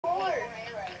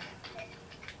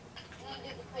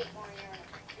Wait, more arrows.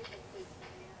 We can keep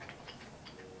more arrows.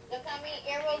 Look how many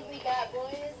arrows we got,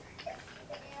 boys.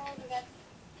 How many arrows we got?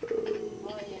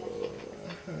 Oh,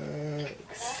 yeah.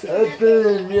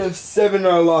 7. We have 7 in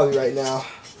our lobby right now.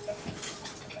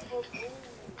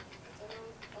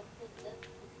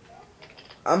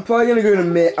 I'm probably gonna go to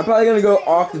mid. I'm probably gonna go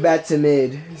off the bat to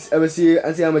mid. I'm gonna see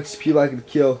how much people I can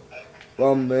kill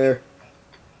while I'm there.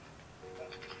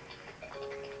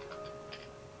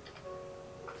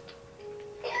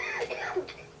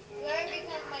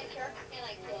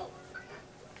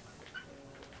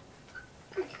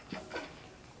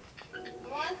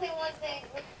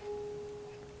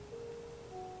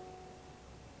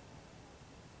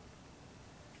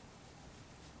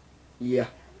 Yeah.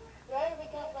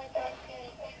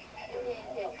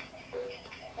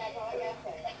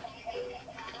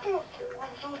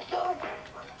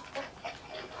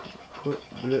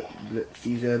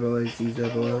 Caesar boy,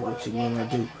 what you gonna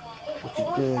do? What you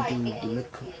gonna do?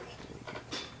 Look.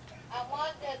 I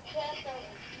want the chest over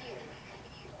here.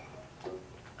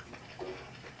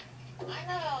 I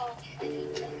know.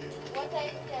 What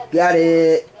type of chest? Got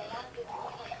it.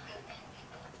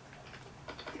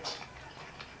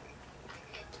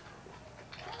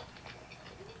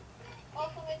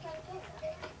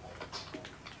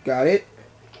 Got it.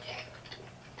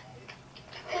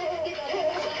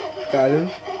 Got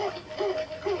him.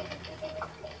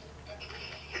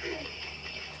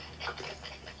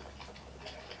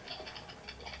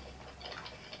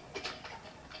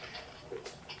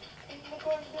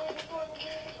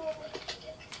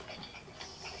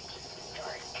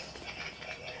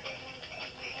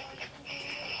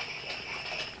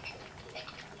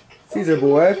 Caesar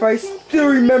boy, if I still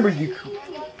remember you,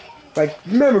 if I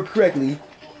remember correctly,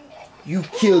 you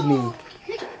killed me.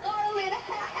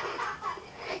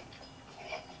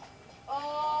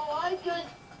 Oh, I just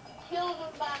killed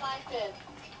him by my fist.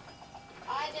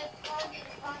 I just punched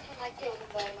and I killed him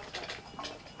by my fist.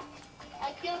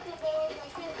 I killed him by my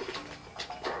fist.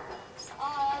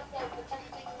 Oh, that's the best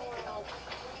thing in the world.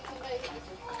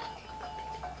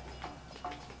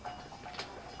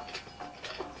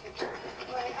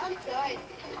 Wait, I'm done.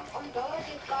 I'm done with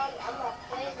this body. I'm not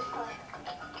playing this part.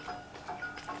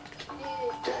 Dude,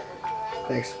 this is right.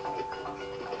 Thanks.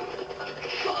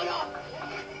 Hold on.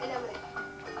 And I'm gonna...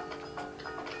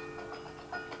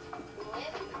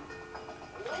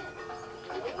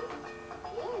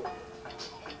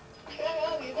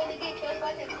 You're gonna get killed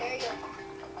by this area.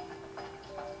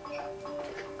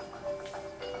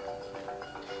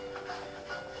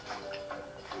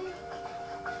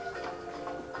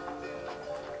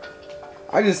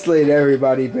 I just slayed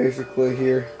everybody basically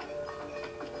here.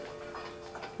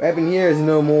 What happened here is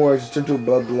no more. It's just turned to a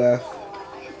bloodbath.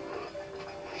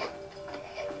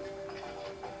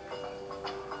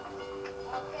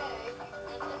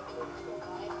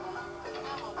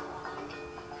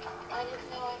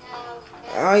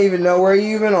 I don't even know where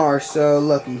you even are, so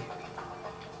lucky.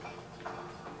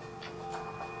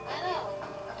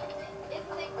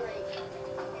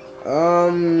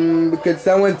 Could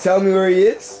someone tell me where he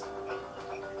is?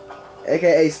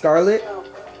 AKA Scarlet? Oh,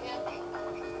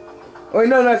 wait,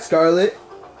 no, not Scarlet.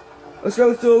 Oh,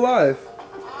 Scarlet's still alive.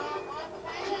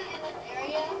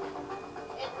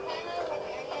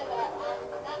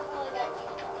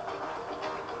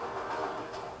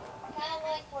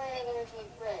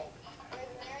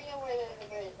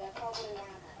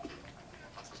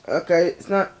 Okay, it's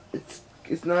not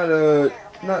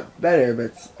better,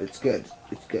 but it's good.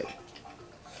 It's good.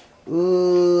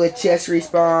 Ooh, a chest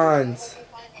respawns.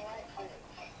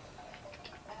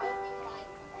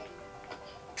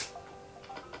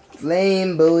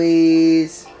 Flame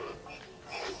boys.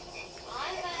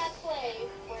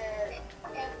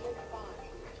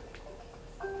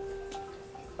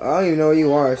 I don't even know where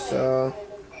you are, so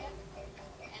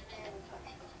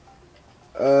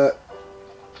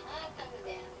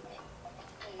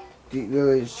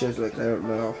really it's just like I don't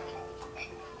know.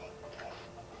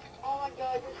 Oh my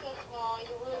god, you're so small,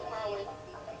 you're really far away.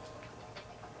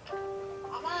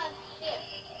 I'm on a ship.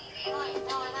 No, I'm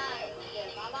not on a ship.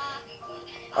 I'm on...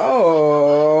 Oh,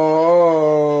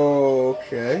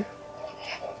 okay.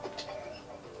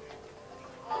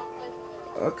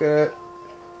 Okay.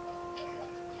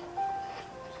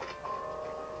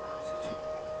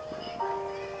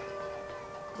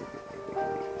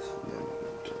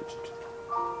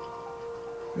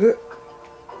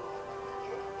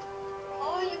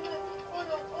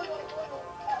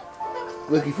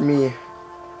 Lucky for me.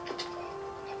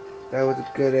 That was a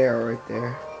good arrow right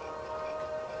there.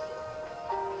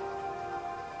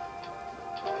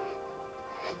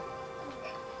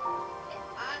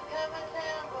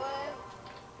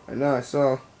 I know, I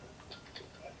saw.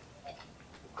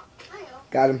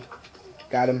 Got him.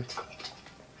 Got him.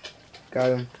 Got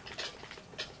him.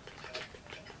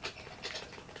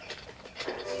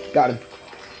 Got him.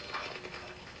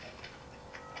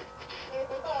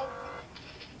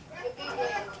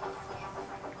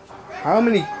 How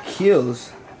many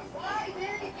kills?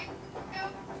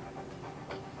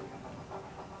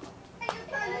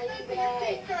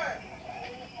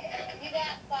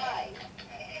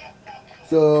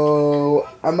 So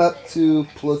I'm up to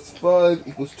 +5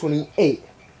 equals 28.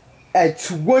 At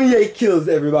 28 kills,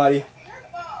 everybody.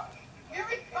 You're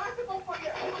responsible for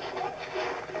your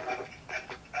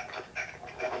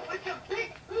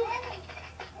big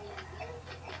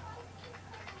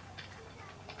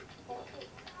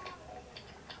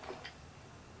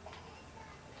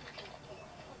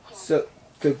So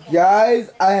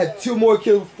guys, I had 2 more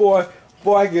kills before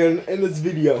I get in this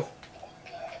video.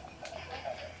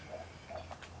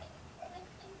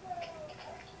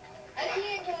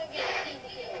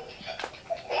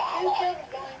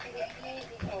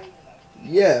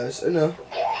 Yes, I know.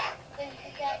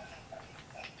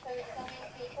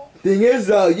 Thing is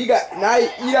though, you guys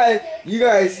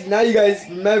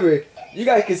remember, you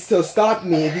guys can still stop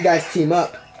me if you guys team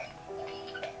up.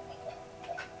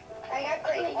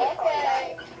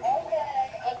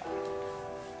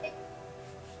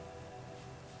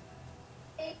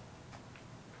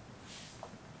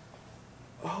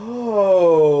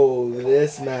 Oh,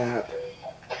 this map.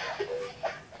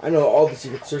 I know all the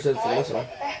secret search ends for this one.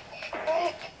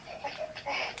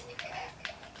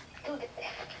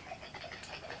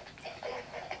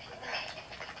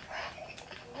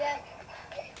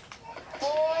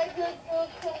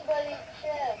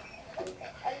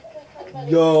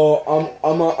 Yo,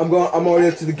 I'm already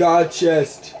up to the god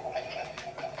chest.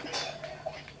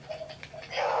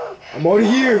 I'm already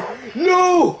here.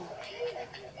 No!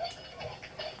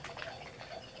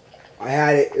 I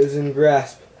had it. It was in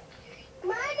grasp.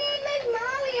 My name is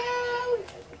Mario.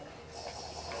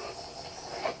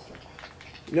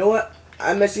 You know what?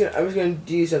 I'm just gonna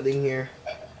do something here.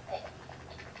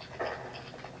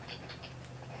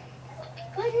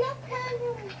 Good luck,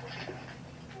 Cousin.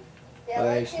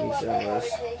 Thanks, me so much.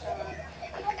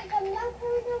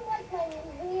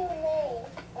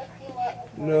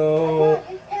 No.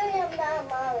 Just tell me I'm not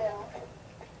Mario.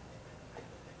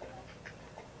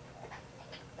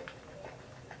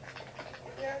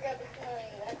 You never got the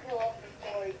feeling until all the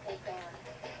story takes on.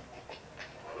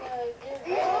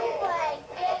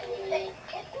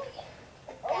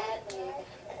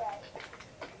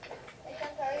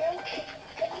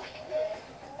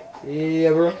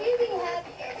 Yeah, bro.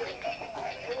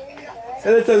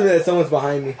 Somebody tells me that someone's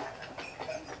behind me.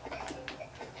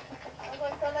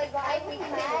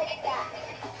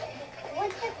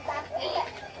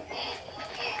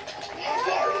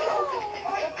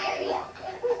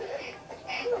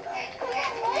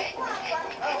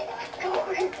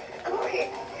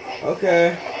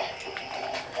 Okay.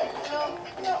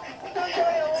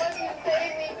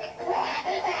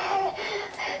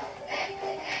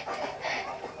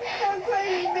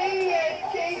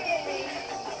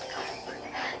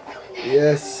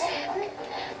 Yes.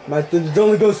 My thunder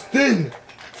only goes thin.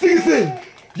 Sing it thin.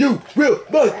 You will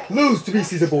not lose to be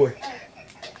Caesar Boy.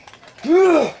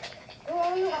 Ugh.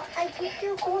 I get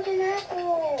your golden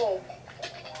apple.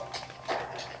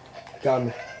 Got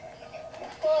me.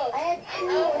 I had 2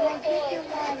 and I get you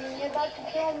one. You're about to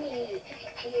kill me.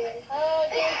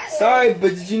 Sorry, but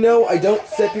did you know I don't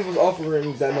set people's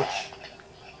offerings that much?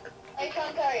 Hey,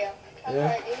 Contario.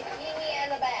 Yeah. Do you see me in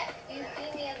the back? Do you see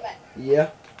me in the back? Yeah.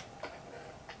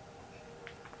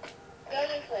 Go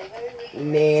this way. Go this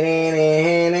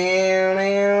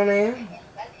way.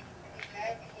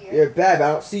 You're bad, but I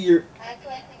don't see your...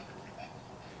 Actually, I think...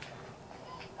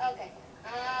 Okay.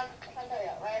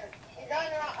 Contario, right? You're going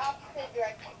in the opposite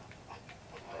direction.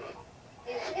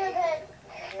 You're good.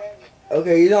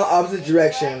 Okay, you're in the opposite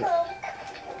direction.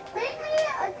 Make me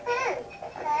a 10.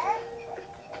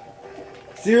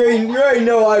 So you already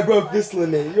know I broke this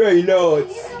limit. You already know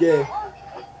it's game.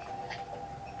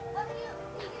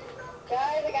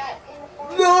 Guys, I got...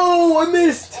 No, I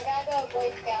missed. I gotta go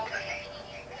Boy Scout.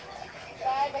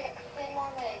 Guys, I got 10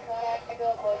 more minutes, so I have to go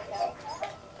Boy Scout.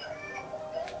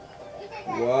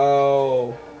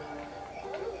 Wow.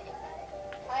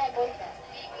 I have Boy Scout.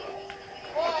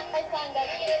 Well, I signed up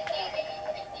for it.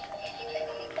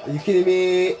 Are you kidding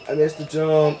me? I missed the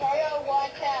jump. Mario,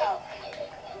 watch out.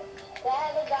 That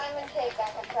has a diamond shape that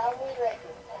can probably break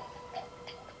it.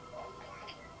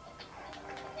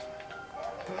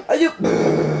 Are you... Oh,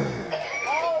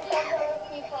 Mario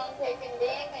keeps on taking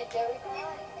damage every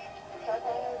time. Starts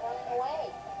running away.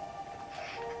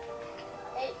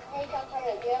 Hey,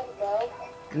 Challange, do you have a bow?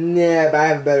 Nah, but I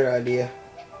have a better idea.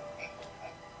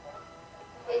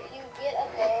 If you get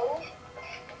a bow,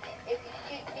 if you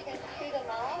shoot, you can shoot them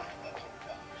off.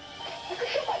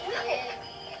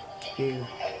 Ew.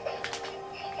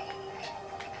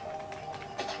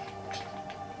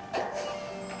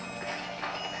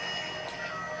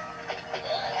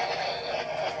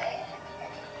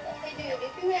 Hey, dude,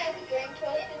 if you have string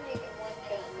potion, you can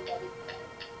one-shot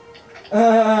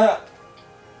anybody.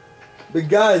 But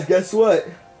guys, guess what?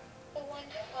 The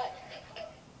one-shot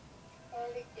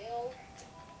 30 kills.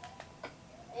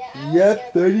 Yeah, I don't Yep,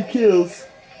 care. 30 kills.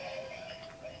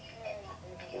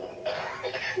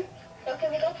 So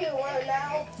can we go to war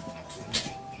now?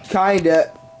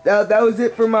 Kinda. That was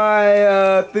it for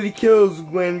my 30 kills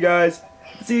win, guys.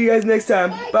 See you guys next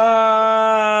time.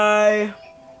 Bye.